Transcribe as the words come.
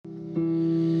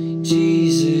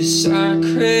Jesus, I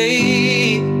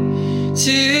crave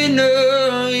to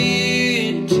know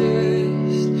you,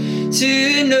 just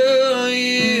to know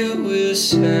you will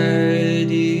satisfy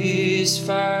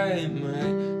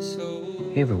my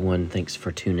soul. Hey everyone, thanks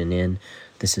for tuning in.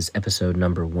 This is episode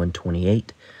number 128.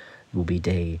 It will be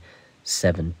day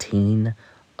 17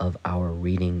 of our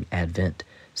reading Advent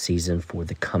season for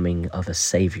the coming of a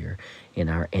Savior in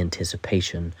our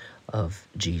anticipation of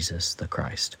Jesus the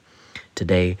Christ.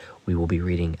 Today we will be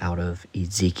reading out of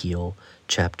Ezekiel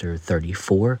chapter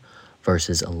 34,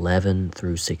 verses 11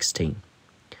 through 16.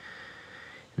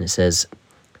 And it says,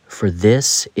 "For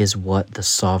this is what the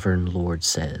sovereign Lord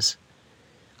says,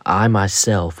 I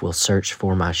myself will search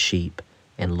for my sheep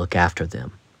and look after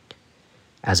them,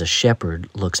 as a shepherd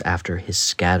looks after his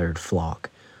scattered flock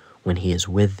when he is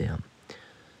with them.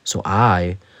 So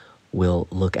I will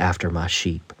look after my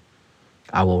sheep.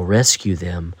 I will rescue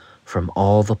them from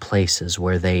all the places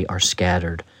where they are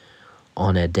scattered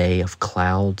on a day of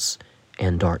clouds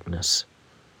and darkness.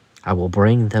 I will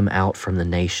bring them out from the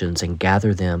nations and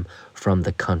gather them from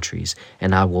the countries,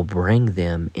 and I will bring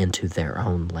them into their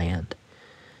own land.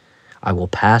 I will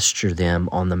pasture them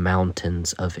on the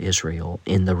mountains of Israel,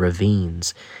 in the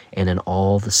ravines, and in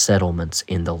all the settlements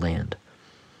in the land.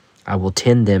 I will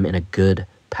tend them in a good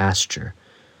pasture,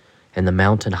 and the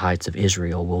mountain heights of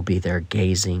Israel will be their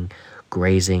grazing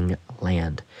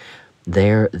land.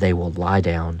 There they will lie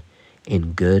down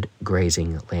in good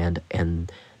grazing land, and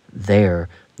there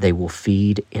they will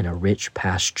feed in a rich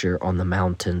pasture on the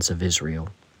mountains of Israel.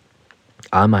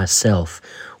 I myself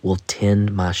will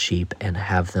tend my sheep and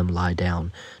have them lie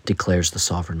down, declares the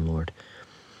sovereign Lord.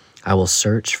 I will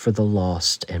search for the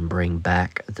lost and bring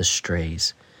back the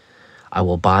strays. I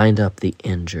will bind up the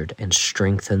injured and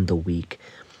strengthen the weak,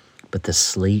 but the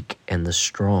sleek and the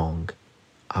strong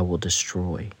I will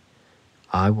destroy.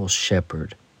 I will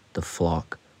shepherd the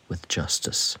flock with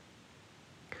justice."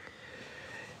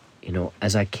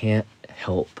 As I can't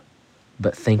help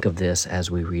but think of this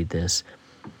as we read this,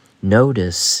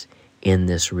 notice in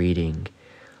this reading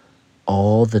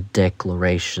all the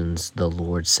declarations the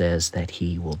Lord says that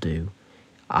he will do.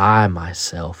 I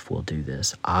myself will do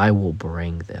this. I will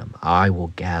bring them. I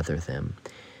will gather them.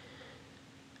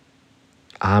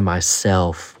 I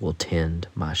myself will tend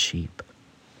my sheep.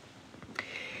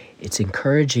 It's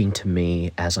encouraging to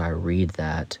me as I read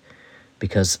that,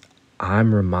 because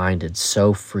I'm reminded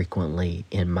so frequently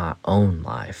in my own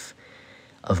life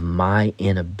of my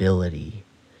inability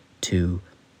to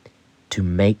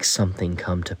make something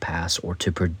come to pass, or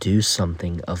to produce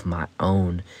something of my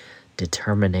own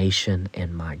determination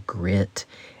and my grit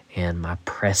and my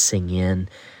pressing in.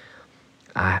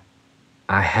 I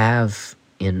have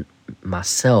in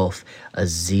myself a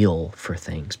zeal for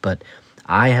things, but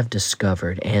I have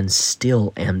discovered, and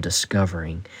still am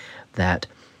discovering, that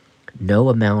no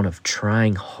amount of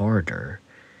trying harder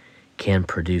can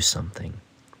produce something.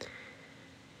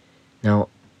 Now,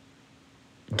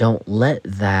 don't let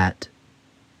that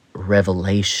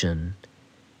revelation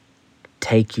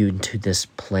take you into this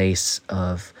place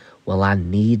of, well, I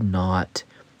need not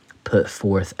put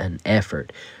forth an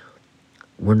effort.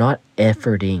 We're not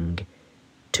efforting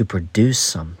to produce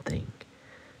something,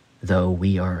 though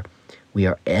we are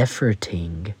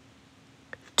efforting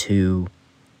to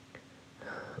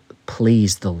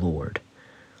please the Lord.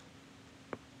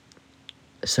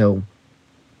 So,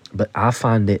 but I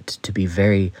find it to be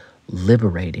very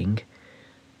liberating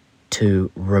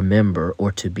to remember,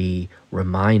 or to be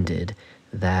reminded,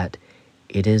 that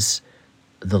it is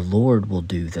the Lord will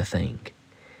do the thing.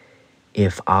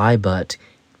 If I but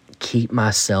keep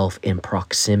myself in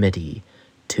proximity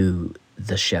to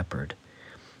the shepherd,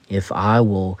 if I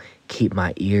will keep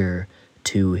my ear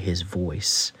to his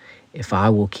voice, if I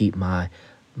will keep my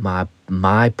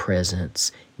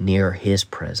presence near his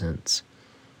presence,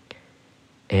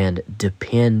 and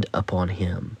depend upon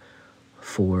him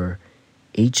for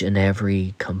each and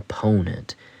every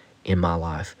component in my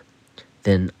life,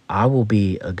 then I will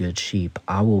be a good sheep.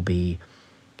 I will be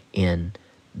in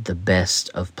the best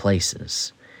of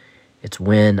places. It's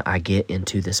when I get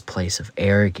into this place of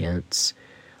arrogance,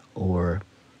 or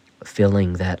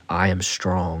feeling that I am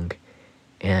strong,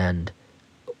 and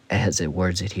as it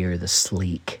words it here, the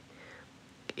sleek.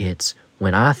 It's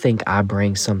when I think I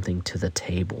bring something to the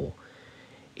table,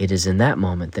 it is in that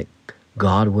moment that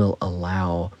God will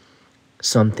allow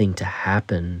something to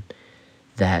happen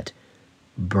that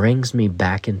brings me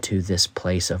back into this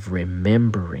place of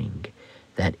remembering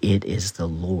that it is the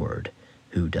Lord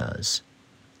who does.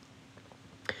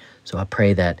 So I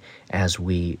pray that as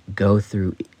we go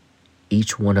through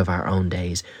each one of our own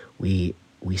days, we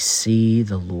see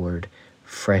the Lord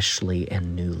freshly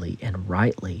and newly and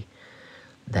rightly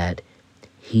that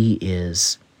He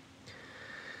is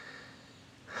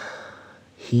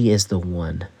the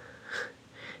one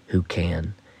who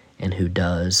can and who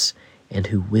does and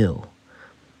who will.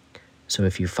 So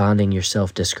if you're finding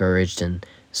yourself discouraged in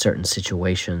certain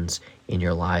situations in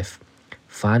your life,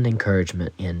 find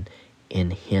encouragement in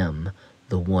Him,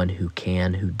 the one who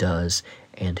can, who does,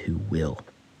 and who will.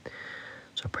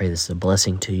 So I pray this is a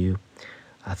blessing to you.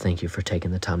 I thank you for taking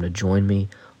the time to join me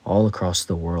all across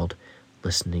the world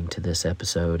listening to this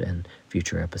episode and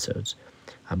future episodes.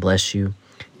 I bless you,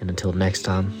 and until next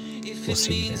time, we'll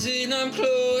see you then. I'm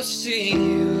close to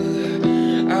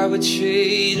you, I would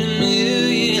trade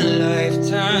 1,000,000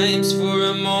 lifetimes for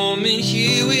a moment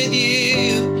here with you.